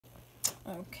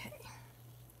Okay.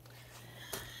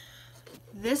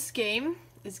 This game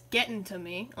is getting to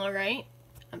me, alright?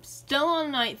 I'm still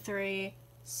on night 3,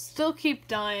 still keep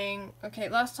dying. Okay,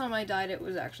 last time I died it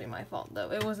was actually my fault though.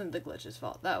 It wasn't the glitch's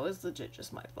fault. That was legit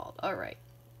just my fault. Alright.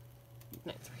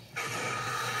 Night 3.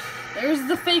 There's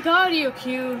the fake audio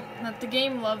cue that the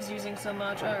game loves using so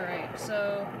much. Alright,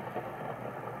 so...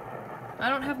 I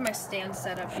don't have my stand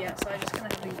set up yet, so I just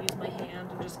kind of have to use my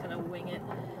hand and just kind of wing it.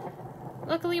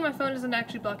 Luckily, my phone isn't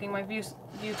actually blocking my YouTube.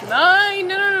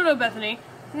 No, Bethany.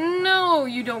 No,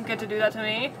 you don't get to do that to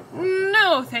me.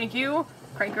 No, thank you.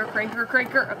 Cranker.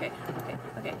 Okay.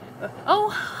 Oh,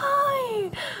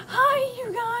 hi! Hi,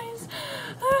 you guys!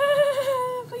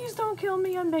 Please don't kill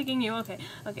me, I'm begging you. Okay.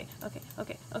 Cranker.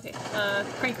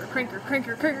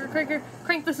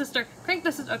 Crank the sister. Okay.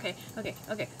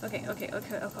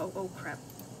 Oh, crap.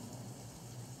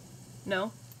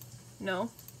 No.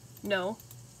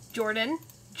 Jordan.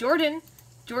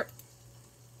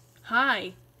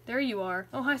 Hi. There you are.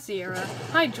 Oh, hi, Sierra.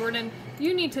 Hi, Jordan.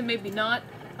 You need to maybe not,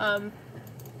 crank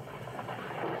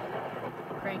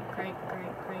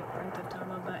the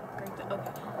tama back. Crank the,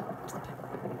 okay.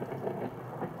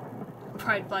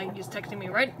 Pride flag is texting me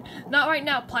right, not right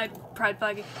now, pride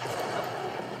flag. Oh.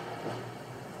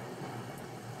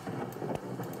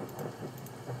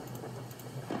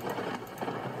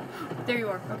 There you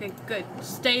are. Okay, good.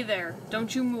 Stay there.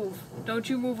 Don't you move. Don't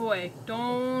you move away.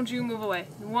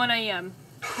 1 AM.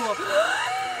 Cool.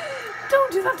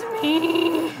 Don't do that to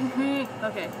me!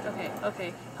 Okay.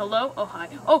 Hello? Oh, hi.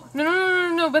 Oh,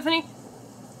 no, Bethany!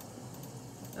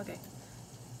 Okay.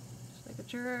 Just making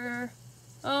sure.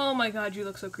 Oh my god, you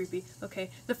look so creepy.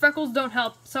 Okay. The freckles don't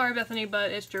help. Sorry, Bethany,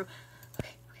 but it's true.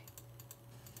 Okay.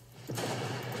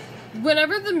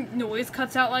 Whenever the noise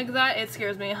cuts out like that, it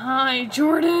scares me. Hi,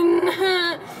 Jordan!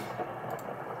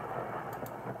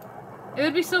 It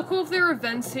would be so cool if there were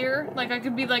vents here. Like, I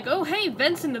could be like, oh, hey,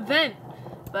 vents in the vent.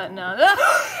 But no.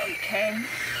 Okay.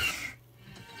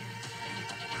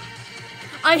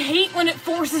 I hate when it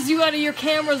forces you out of your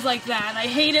cameras like that. I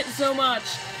hate it so much.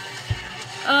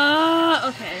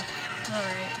 Okay.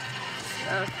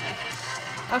 Alright.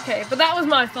 Okay, but that was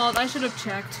my fault. I should have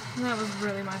checked. That was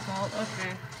really my fault.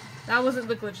 Okay. That wasn't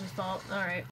the glitch's fault. Alright.